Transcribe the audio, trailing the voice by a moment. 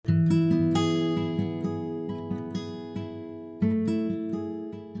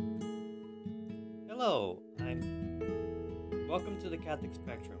Hello, welcome to the Catholic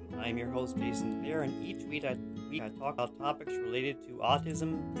Spectrum. I'm your host, Jason Bear, and each week I talk about topics related to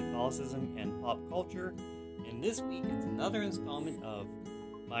autism, Catholicism, and pop culture. And this week, it's another installment of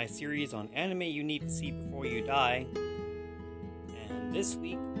my series on anime you need to see before you die. And this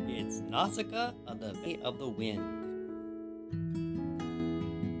week, it's Nausicaa of the Valley of the Wind.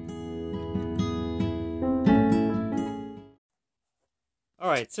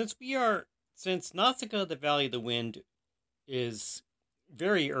 Alright, since Nausicaa of the Valley of the Wind is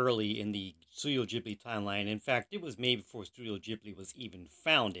very early in the Studio GHIBLI timeline. In fact, it was made before Studio GHIBLI was even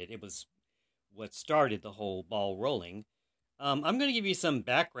founded. It was what started the whole ball rolling. I'm going to give you some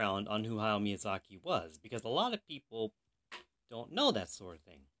background on who Hayao Miyazaki was, because a lot of people don't know that sort of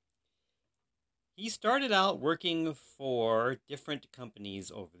thing. He started out working for different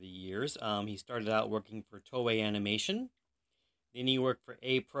companies over the years. He started out working for Toei Animation. Then he worked for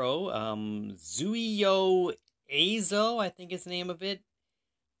A-Pro, Zuio Eizo, I think is the name of it.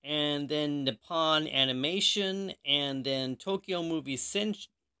 And then Nippon Animation, and then Tokyo Movie Shinsha,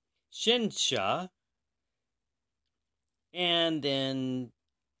 and then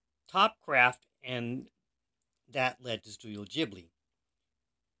Topcraft, and that led to Studio GHIBLI.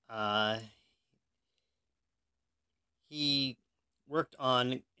 He worked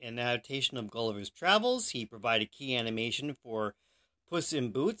on an adaptation of Gulliver's Travels. He provided key animation for Puss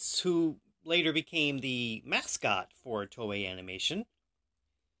in Boots, who later became the mascot for Toei Animation.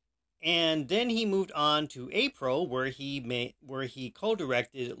 And then he moved on to A-Pro, where he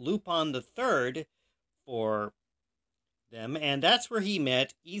co-directed Lupin the Third for them, and that's where he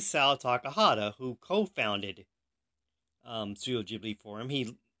met Isao Takahata, who co-founded Studio GHIBLI for him.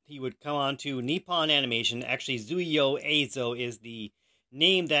 He would come on to Nippon Animation. Actually, Zuio Eizo is the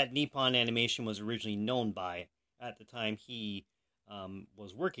name that Nippon Animation was originally known by at the time he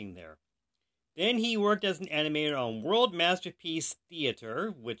was working there. Then he worked as an animator on World Masterpiece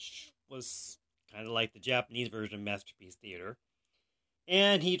Theater, which was kind of like the Japanese version of Masterpiece Theater.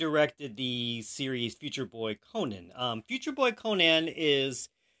 And he directed the series Future Boy Conan. Future Boy Conan is,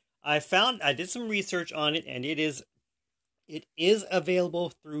 I did some research on it, and it is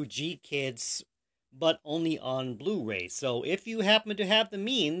available through G-Kids, but only on Blu-ray. So if you happen to have the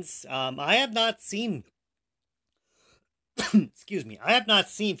means, I have not seen excuse me, I have not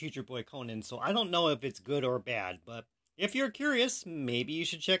seen Future Boy Conan, so I don't know if it's good or bad, but if you're curious, maybe you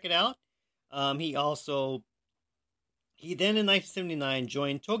should check it out. He then in 1979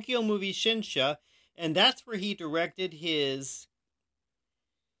 joined Tokyo Movie Shinsha, and that's where he directed his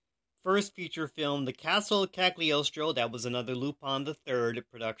first feature film, The Castle Cagliostro. That was another Lupin the Third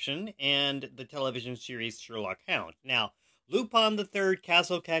production, and the television series Sherlock Holmes. Now, Lupin the Third,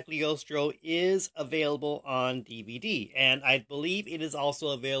 Castle Cagliostro is available on DVD, and I believe it is also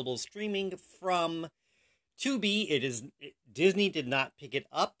available streaming from Tubi. Disney did not pick it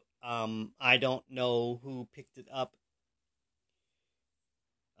up. I don't know who picked it up.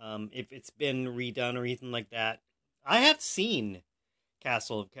 If it's been redone or anything like that. I have seen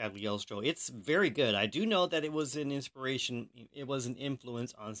Castle of Cagliostro. It's very good. I do know that it was an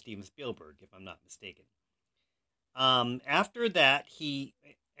influence on Steven Spielberg, if I'm not mistaken. After that,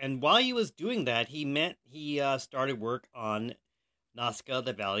 while he was doing that, he started work on Nausicaa,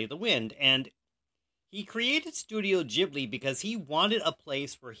 the Valley of the Wind, and he created Studio GHIBLI because he wanted a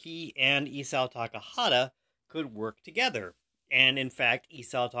place where he and Isao Takahata could work together. And in fact,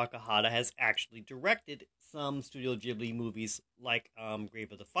 Isao Takahata has actually directed some Studio GHIBLI movies like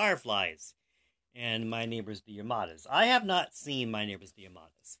Grave of the Fireflies and My Neighbors the Yamadas. I have not seen My Neighbors the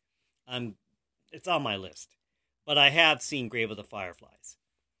Yamadas. It's on my list. But I have seen Grave of the Fireflies.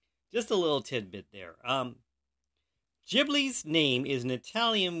 Just a little tidbit there. Ghibli's name is an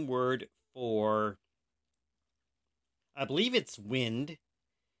Italian word for, I believe it's wind.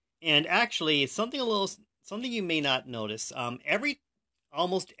 And actually, something you may not notice.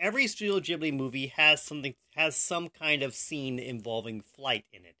 Almost every Studio GHIBLI movie has some kind of scene involving flight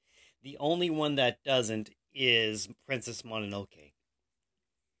in it. The only one that doesn't is Princess Mononoke.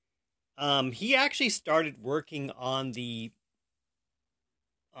 He actually started working on the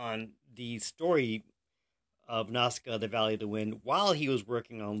story of Nausicaa, the Valley of the Wind, while he was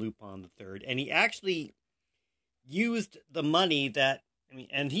working on Lupin the Third, and he actually used the money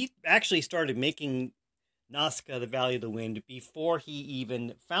and he actually started making Nausicaa, the Valley of the Wind before he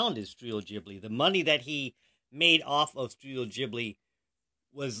even founded Studio GHIBLI. The money that he made off of Studio GHIBLI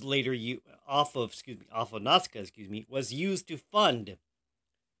was later off of Nausicaa, was used to fund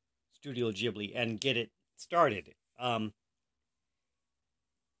Studio GHIBLI and get it started. And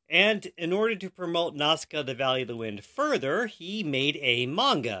in order to promote Nausicaa, the Valley of the Wind further, he made a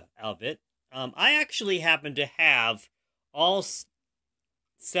manga of it. I actually happen to have all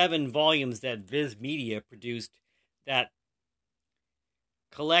 7 volumes that Viz Media produced that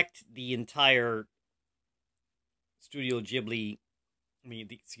collect the entire Studio Ghibli.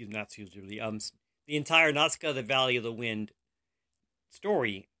 Not Studio Ghibli. The entire Nausicaa, the Valley of the Wind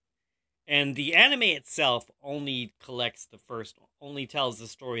story. And the anime itself only tells the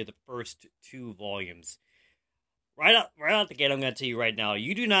story of the first 2 volumes. Right out the gate, I'm going to tell you right now,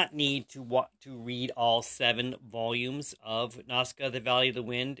 you do not need to read all 7 volumes of Nausicaa, the Valley of the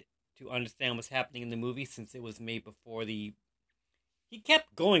Wind to understand what's happening in the movie, since it was made before the... He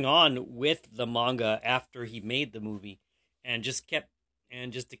kept going on with the manga after he made the movie, and just kept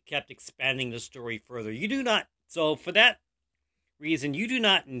expanding the story further. So for that reason, you do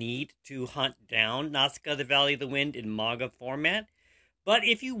not need to hunt down Nausicaa, the Valley of the Wind in manga format. But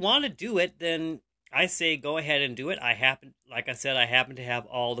if you want to do it, then I say go ahead and do it. Like I said, I happen to have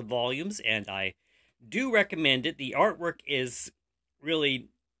all the volumes, and I do recommend it. The artwork is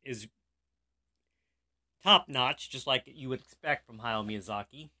top notch, just like you would expect from Hayao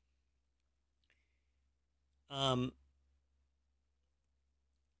Miyazaki.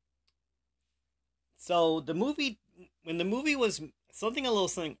 So the movie, when the movie was something I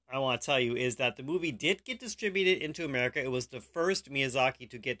want to tell you is that the movie did get distributed into America. It was the first Miyazaki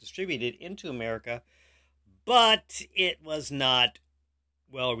to get distributed into America, but it was not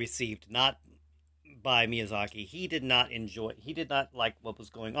well received. Not by Miyazaki. He did not like what was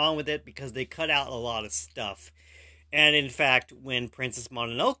going on with it because they cut out a lot of stuff. And in fact, when Princess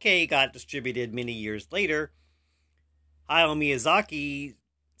Mononoke got distributed many years later, Hayao Miyazaki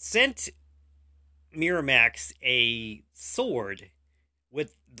sent Miramax a sword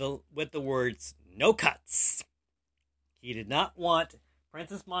with the words "no cuts." He did not want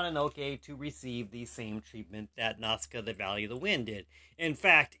Princess Mononoke to receive the same treatment that Nausicaa, the Valley of the Wind did. In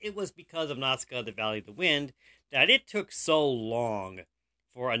fact, it was because of Nausicaa, the Valley of the Wind that it took so long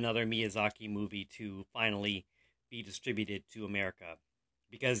for another Miyazaki movie to finally be distributed to America,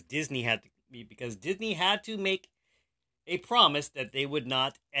 because Disney had to make a promise that they would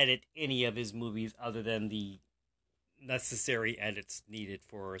not edit any of his movies other than the necessary edits needed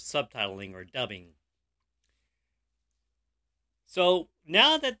for subtitling or dubbing. So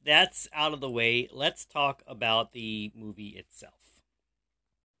now that that's out of the way, let's talk about the movie itself.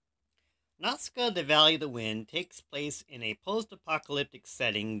 Nausicaa, the Valley of the Wind takes place in a post-apocalyptic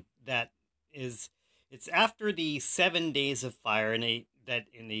setting it's after the 7 days of fire that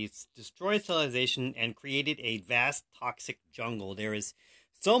destroyed civilization and created a vast toxic jungle. There is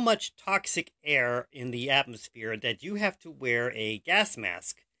so much toxic air in the atmosphere that you have to wear a gas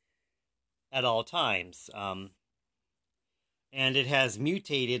mask at all times. And it has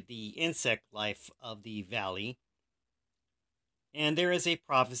mutated the insect life of the valley. And there is a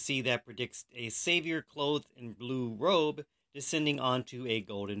prophecy that predicts a savior clothed in blue robe descending onto a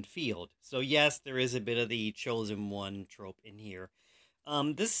golden field. So yes, there is a bit of the Chosen One trope in here.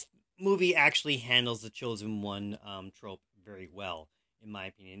 This movie actually handles the Chosen One trope very well, in my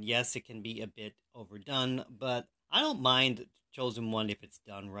opinion. Yes, it can be a bit overdone, but I don't mind Chosen One if it's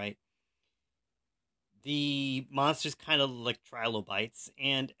done right. The monsters kind of look like trilobites,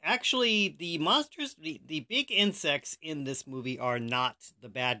 and actually the monsters, the big insects in this movie are not the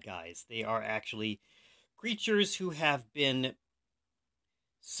bad guys. They are actually creatures who have been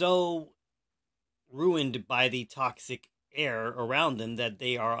so ruined by the toxic air around them that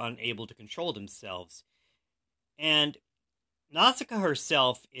they are unable to control themselves. And Nausicaa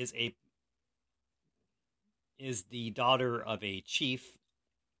herself is the daughter of a chief,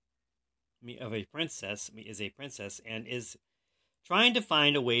 of a princess, and is trying to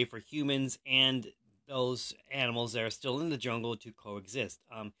find a way for humans and those animals that are still in the jungle to coexist.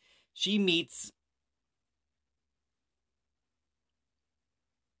 She meets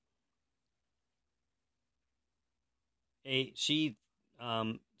she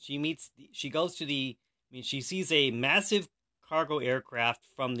sees a massive cargo aircraft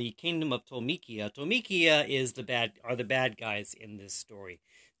from the kingdom of Tomikia. Tomikia are the bad guys in this story.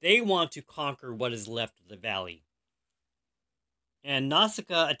 They want to conquer what is left of the valley. And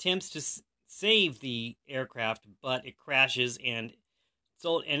Nausicaa attempts to save the aircraft, but it crashes, and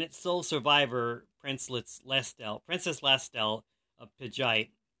its sole survivor, Princess Lastel of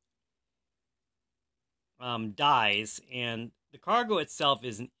Pejite, dies, and the cargo itself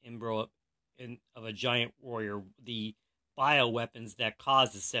is an embryo of a giant warrior, the bioweapons that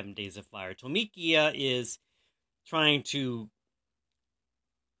cause the 7 days of fire. Tomikia is trying to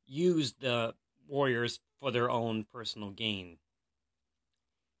use the warriors for their own personal gain.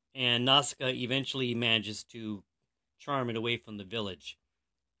 And Nausicaa eventually manages to charm it away from the village.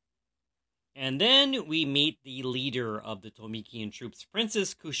 And then we meet the leader of the Tomikian troops,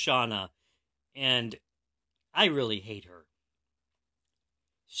 Princess Kushana, and I really hate her.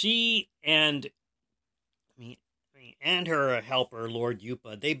 She and her helper, Lord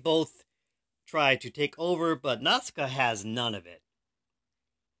Yupa, they both try to take over, but Nausicaa has none of it.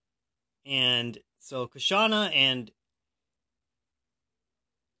 And so Kushana and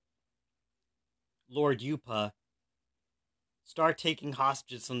Lord Yupa start taking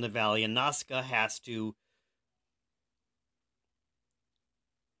hostages from the valley, and Nausicaa has to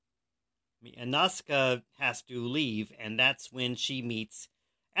leave, and that's when she meets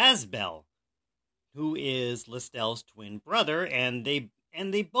Asbel, who is Listel's twin brother, and they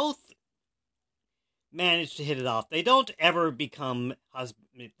both manage to hit it off. They don't ever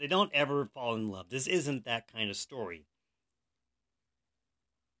they don't ever fall in love. This isn't that kind of story.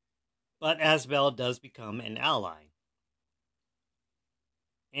 But Asbel does become an ally.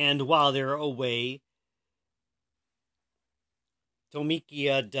 And while they're away,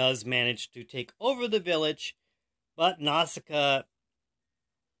 Tomikia does manage to take over the village, but Nausicaa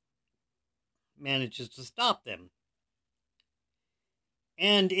manages to stop them.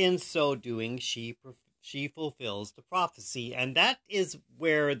 And in so doing, she fulfills the prophecy, and that is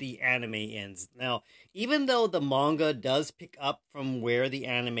where the anime ends. Now, even though the manga does pick up from where the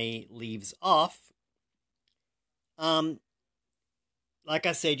anime leaves off, like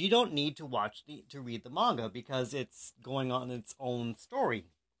I said, you don't need to read the manga because it's going on its own story.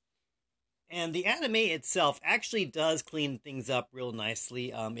 And the anime itself actually does clean things up real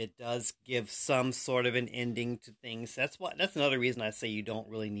nicely. It does give some sort of an ending to things. That's another reason I say you don't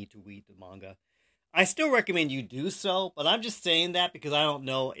really need to read the manga. I still recommend you do so, but I'm just saying that because I don't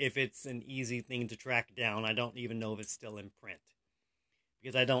know if it's an easy thing to track down. I don't even know if it's still in print,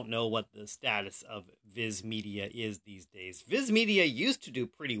 because I don't know what the status of Viz Media is these days. Viz Media used to do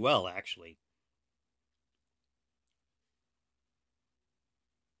pretty well, actually.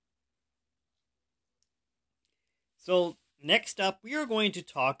 So, next up, we are going to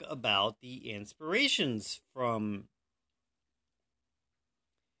talk about the inspirations for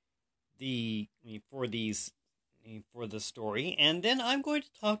the story, and then I'm going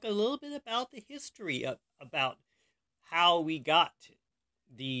to talk a little bit about the history about how we got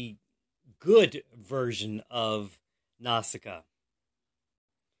the good version of Nausicaa.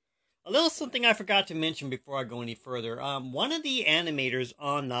 A little something I forgot to mention before I go any further. One of the animators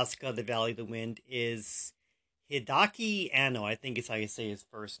on Nausicaa, the Valley of the Wind, is Hideaki Anno. I think is how you say his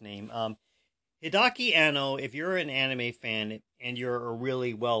first name. Hideaki Anno, if you're an anime fan, and you're a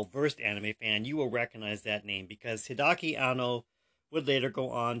really well-versed anime fan, you will recognize that name, because Hideaki Anno would later go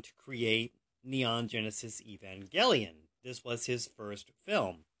on to create Neon Genesis Evangelion. This was his first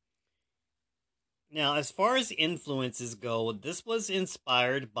film. Now, as far as influences go, this was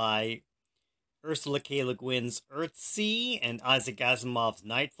inspired by Ursula K. Le Guin's Earthsea and Isaac Asimov's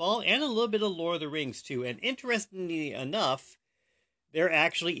Nightfall, and a little bit of Lord of the Rings, too. And interestingly enough, there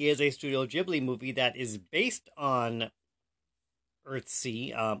actually is a Studio Ghibli movie that is based on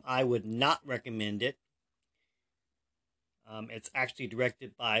Earthsea. I would not recommend it. It's actually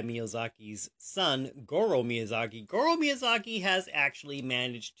directed by Miyazaki's son, Goro Miyazaki. Goro Miyazaki has actually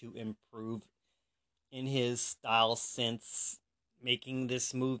managed to improve in his style since making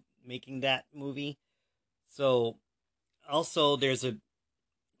that movie. So, also, there's a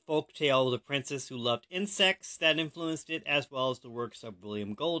folk tale, The Princess Who Loved Insects, that influenced it, as well as the works of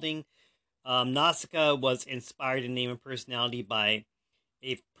William Golding. Nausicaa was inspired in name and personality by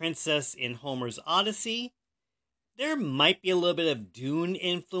a princess in Homer's Odyssey. There might be a little bit of Dune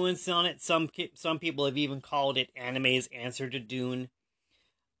influence on it. Some people have even called it anime's answer to Dune.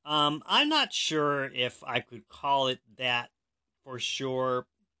 I'm not sure if I could call it that for sure.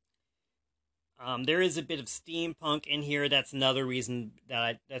 There is a bit of steampunk in here. That's another reason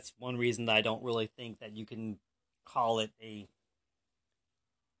that's one reason that I don't really think that you can call it a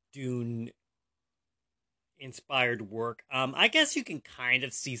Dune inspired work. I guess you can kind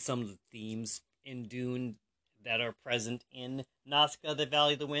of see some of the themes in Dune that are present in Nausicaa, the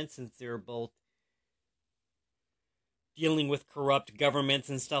Valley of the Wind, since they're both dealing with corrupt governments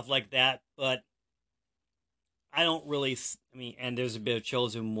and stuff like that. But I don't really, and there's a bit of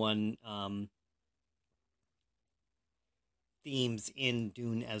Chosen One themes in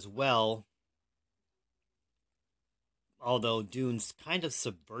Dune as well, although Dune kind of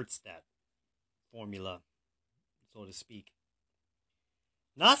subverts that formula, so to speak.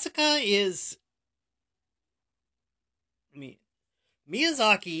 Nausicaa is,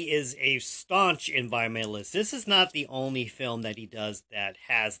 Miyazaki is a staunch environmentalist. This is not the only film that he does that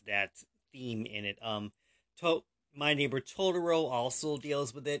has that theme in it. My Neighbor Totoro also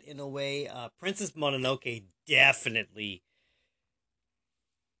deals with it in a way. Princess Mononoke definitely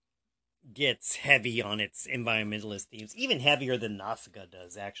gets heavy on its environmentalist themes, even heavier than Nausicaa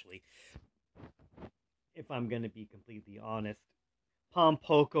does, actually, if I'm going to be completely honest.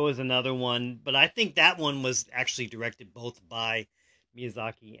 Pompoko is another one, but I think that one was actually directed both by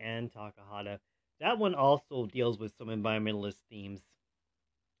Miyazaki and Takahata. That one also deals with some environmentalist themes.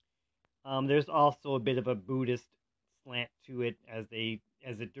 There's also a bit of a Buddhist slant to it as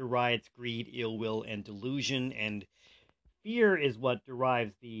it derides greed, ill will, and delusion, and fear is what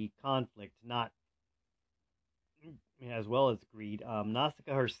derives the conflict, not as well as greed.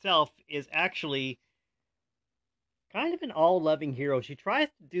 Nausicaa herself is actually kind of an all-loving hero. She tries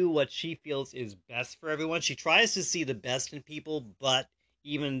to do what she feels is best for everyone. She tries to see the best in people, but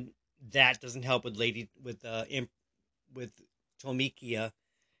even that doesn't help with with Tomikia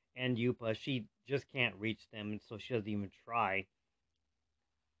and Yupa. She just can't reach them, so she doesn't even try.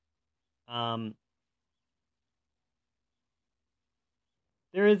 Um,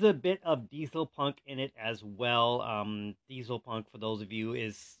 there is a bit of diesel punk in it as well. Diesel punk, for those of you,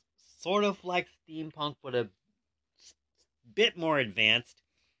 is sort of like steampunk, but a bit more advanced.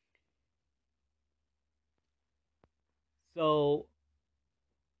 So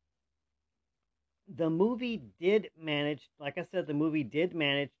the movie did manage, like I said, the movie did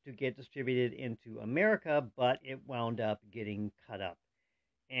manage to get distributed into America, but it wound up getting cut up.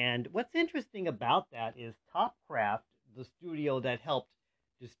 And what's interesting about that is Topcraft, the studio that helped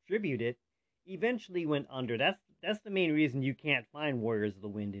distribute it, eventually went under. That's the main reason you can't find Warriors of the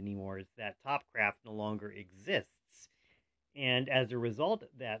Wind anymore, is that Topcraft no longer exists. And as a result of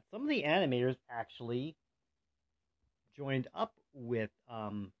that, some of the animators actually joined up with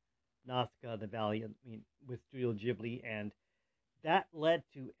Nausicaa the Valiant, with Studio Ghibli, and that led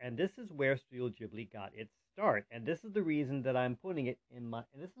to, and this is where Studio Ghibli got its start, and this is the reason that I'm putting it in my,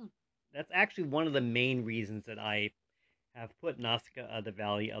 and that's actually one of the main reasons that I have put Nausicaa the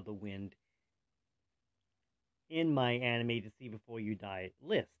Valley of the Wind in my anime to see before you die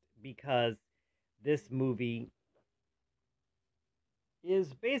list, because this movie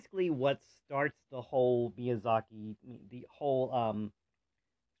is basically what starts the whole Miyazaki, the whole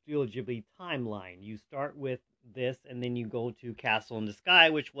Studio Ghibli timeline. You start with this, and then you go to Castle in the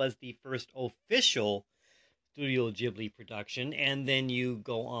Sky, which was the first official Studio Ghibli production, and then you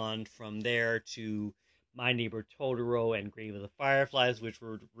go on from there to My Neighbor Totoro and Grave of the Fireflies, which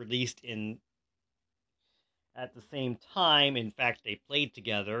were released in at the same time. In fact, they played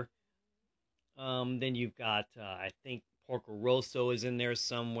together. Then you've got, I think, Porco Rosso is in there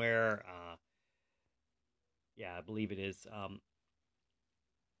somewhere. Yeah, I believe it is.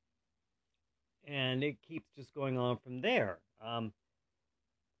 And it keeps just going on from there.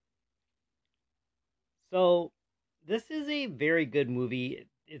 So this is a very good movie.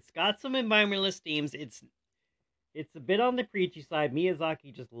 It's got some environmentalist themes. It's a bit on the preachy side.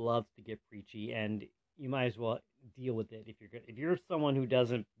 Miyazaki just loves to get preachy, and you might as well deal with it if you're good. If you're someone who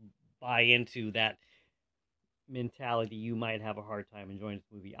doesn't buy into that mentality, you might have a hard time enjoying this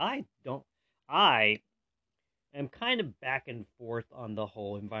movie. I don't. I am kind of back and forth on the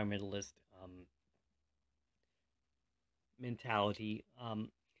whole environmentalist mentality.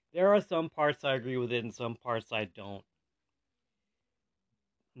 There are some parts I agree with it, and some parts I don't.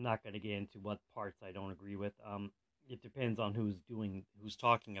 I'm not going to get into what parts I don't agree with. It depends on who's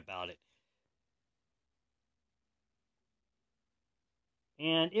talking about it.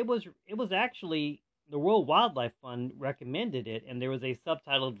 And it was actually the World Wildlife Fund recommended it, and there was a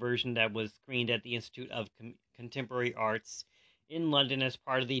subtitled version that was screened at the Institute of Contemporary Arts in London as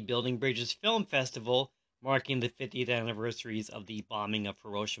part of the Building Bridges Film Festival, marking the 50th anniversaries of the bombing of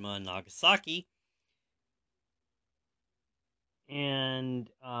Hiroshima and Nagasaki. And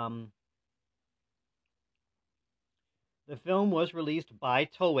the film was released by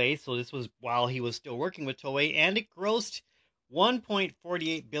Toei, so this was while he was still working with Toei, and it grossed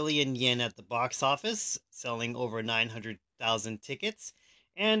 1.48 billion yen at the box office, selling over 900,000 tickets,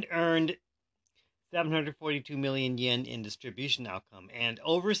 and earned 742 million yen in distribution outcome. And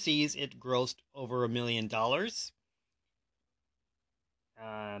overseas, it grossed over $1 million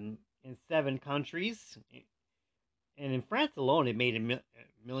in 7 countries. And in France alone, it made $1.5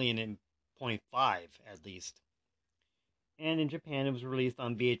 million at least. And in Japan, it was released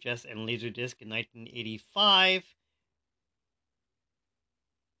on VHS and Laserdisc in 1985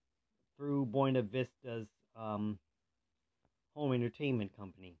 through Buena Vista's home entertainment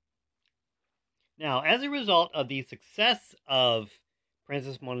company. Now, as a result of the success of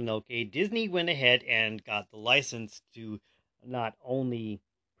Princess Mononoke, Disney went ahead and got the license to not only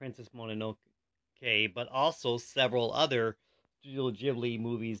Princess Mononoke Mononoke, but also several other Studio Ghibli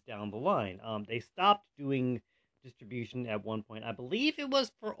movies down the line. They stopped doing distribution at one point. I believe it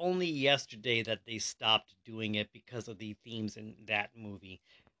was for only yesterday that they stopped doing it because of the themes in that movie.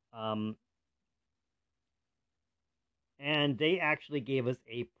 Um, and they actually gave us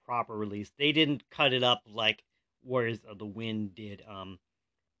a proper release. They didn't cut it up like Warriors of the Wind did.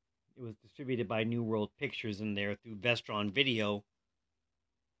 It was distributed by New World Pictures in there through Vestron Video,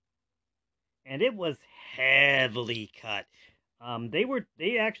 and it was heavily cut.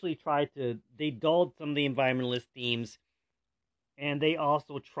 They actually they dulled some of the environmentalist themes, and they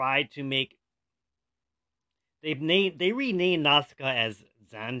also tried to make they renamed Nausicaa as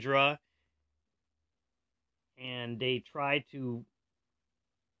Xandra, and they tried to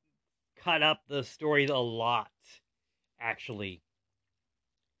cut up the story a lot, actually,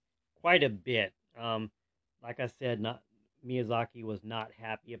 quite a bit. Like I said, Miyazaki was not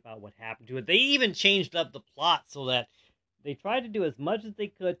happy about what happened to it. They even changed up the plot so that they tried to do as much as they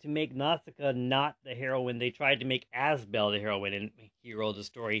could to make Nausicaa not the heroine. They tried to make Asbel the heroine and hero of the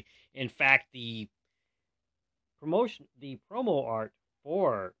story. In fact, the promo art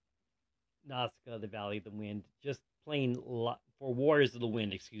for Nausicaa, the Valley of the Wind, just plain for Warriors of the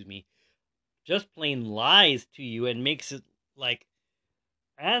Wind, excuse me, just plain lies to you and makes it like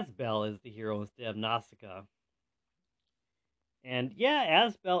Asbel is the hero instead of Nausicaa. And yeah,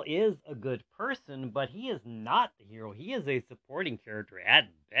 Asbel is a good person, but he is not the hero. He is a supporting character at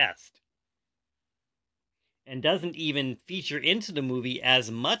best. And doesn't even feature into the movie as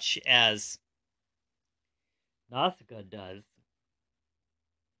much as Nausicaa does.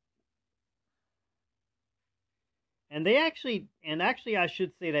 And actually I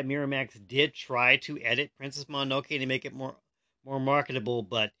should say that Miramax did try to edit Princess Mononoke to make it more marketable,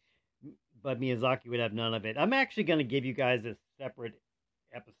 but Miyazaki would have none of it. I'm actually going to give you guys a separate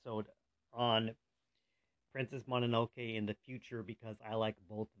episode on Princess Mononoke in the future because I like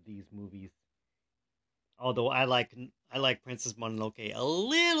both of these movies. Although I like Princess Mononoke a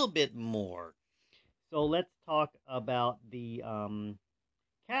little bit more. So let's talk about the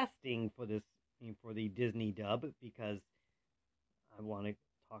casting for the Disney dub because I want to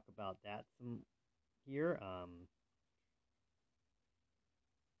talk about that some here.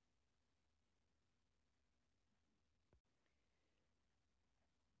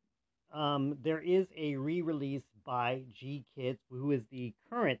 There is a re-release by G-Kids, who is the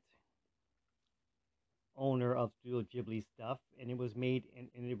current owner of Studio Ghibli stuff, and it was made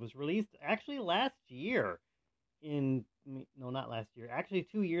and it was released actually last year. Not last year, actually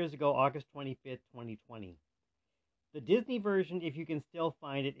 2 years ago, August 25th, 2020. The Disney version, if you can still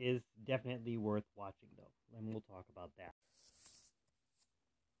find it, is definitely worth watching, though, and we'll talk about that.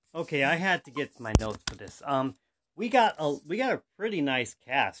 Okay, I had to get my notes for this. We got a pretty nice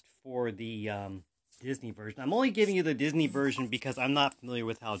cast for the Disney version. I'm only giving you the Disney version because I'm not familiar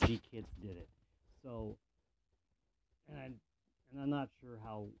with how G-Kids did it. So, and I'm not sure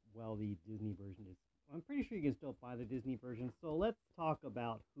how well the Disney version is. I'm pretty sure you can still buy the Disney version. So let's talk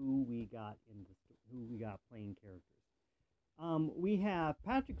about who we got playing characters. We have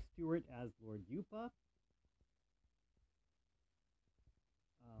Patrick Stewart as Lord Yupa.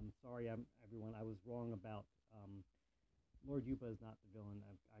 Sorry, everyone. I was wrong about Lord Yupa is not the villain.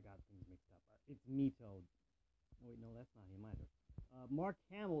 I got things mixed up. It's Mito. Oh, wait, no, that's not him either. Mark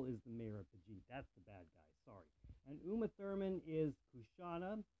Hamill is the mayor of Pajit. That's the bad guy. Sorry. And Uma Thurman is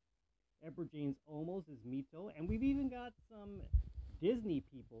Kushana. Edward James Olmos is Mito. And we've even got some Disney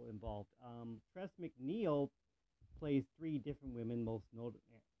people involved. Tress MacNeille plays 3 different women, most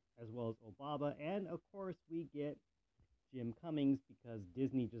notable, as well as Obaba. And, of course, we get Jim Cummings because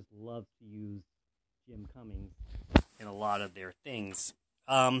Disney just loves to use Jim Cummings in a lot of their things.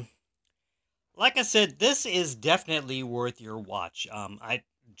 Like I said, this is definitely worth your watch.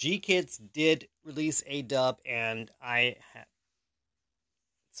 G-Kids did release a dub, and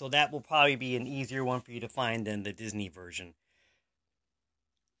so that will probably be an easier one for you to find than the Disney version.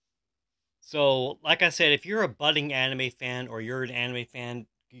 So, like I said, if you're a budding anime fan or you're an anime fan,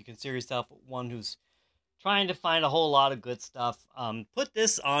 you consider yourself one who's trying to find a whole lot of good stuff, put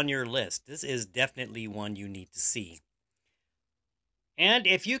this on your list. This is definitely one you need to see. And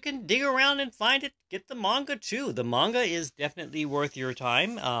if you can dig around and find it, get the manga too. The manga is definitely worth your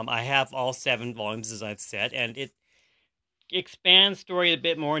time. I have all 7 volumes, as I've said, and it expands story a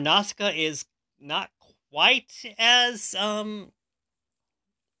bit more. Nausicaa is not quite as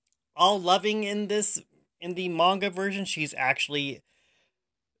all-loving in the manga version. She's actually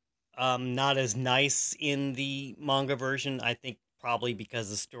not as nice in the manga version. I think probably because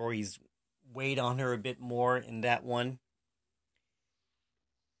the stories weighed on her a bit more in that one.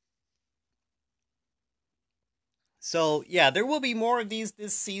 So, yeah, there will be more of these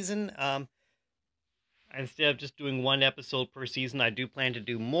this season. Instead of just doing one episode per season, I do plan to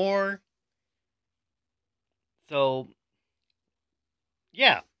do more. So,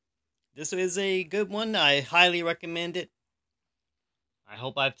 yeah, this is a good one. I highly recommend it. I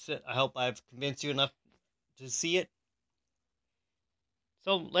hope I've convinced you enough to see it.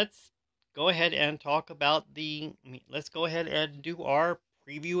 So let's go ahead and talk about let's go ahead and do our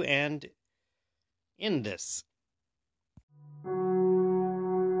preview and end this.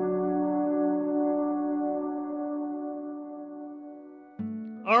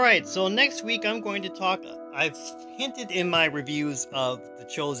 Alright, so next week I'm going to talk. I've hinted in my reviews of The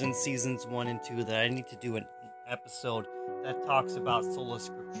Chosen Seasons 1 and 2 that I need to do an episode that talks about Sola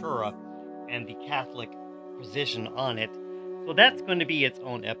Scriptura and the Catholic position on it. So that's going to be its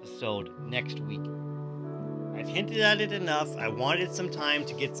own episode next week. I've hinted at it enough. I wanted some time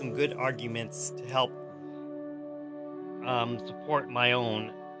to get some good arguments to help support my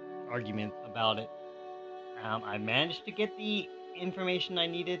own argument about it. I managed to get the information I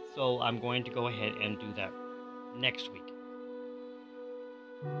needed, so I'm going to go ahead and do that next week.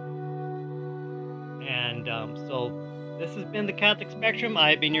 And so this has been the Catholic Spectrum.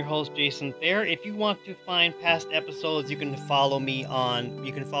 I've been your host, Jason Thayer. If you want to find past episodes, you can follow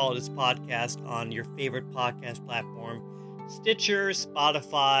this podcast on your favorite podcast platform: Stitcher,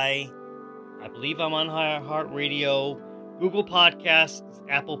 Spotify. I believe I'm on iHeartRadio, Google Podcasts,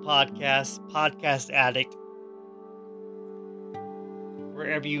 Apple Podcasts, Podcast Addict,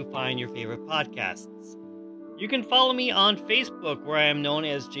 wherever you find your favorite podcasts. You can follow me on Facebook, where I am known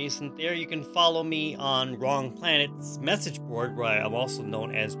as Jason Thayer. You can follow me on Wrong Planet's message board, where I am also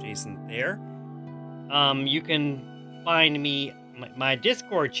known as Jason Thayer. You can find me, my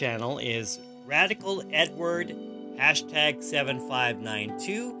Discord channel is Radical Edward,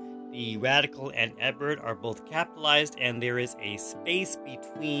 #7592. The Radical and Edward are both capitalized, and there is a space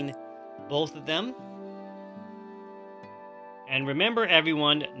between both of them. And remember,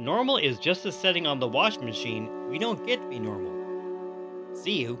 everyone, normal is just a setting on the washing machine. We don't get to be normal.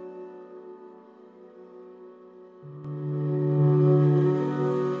 See you.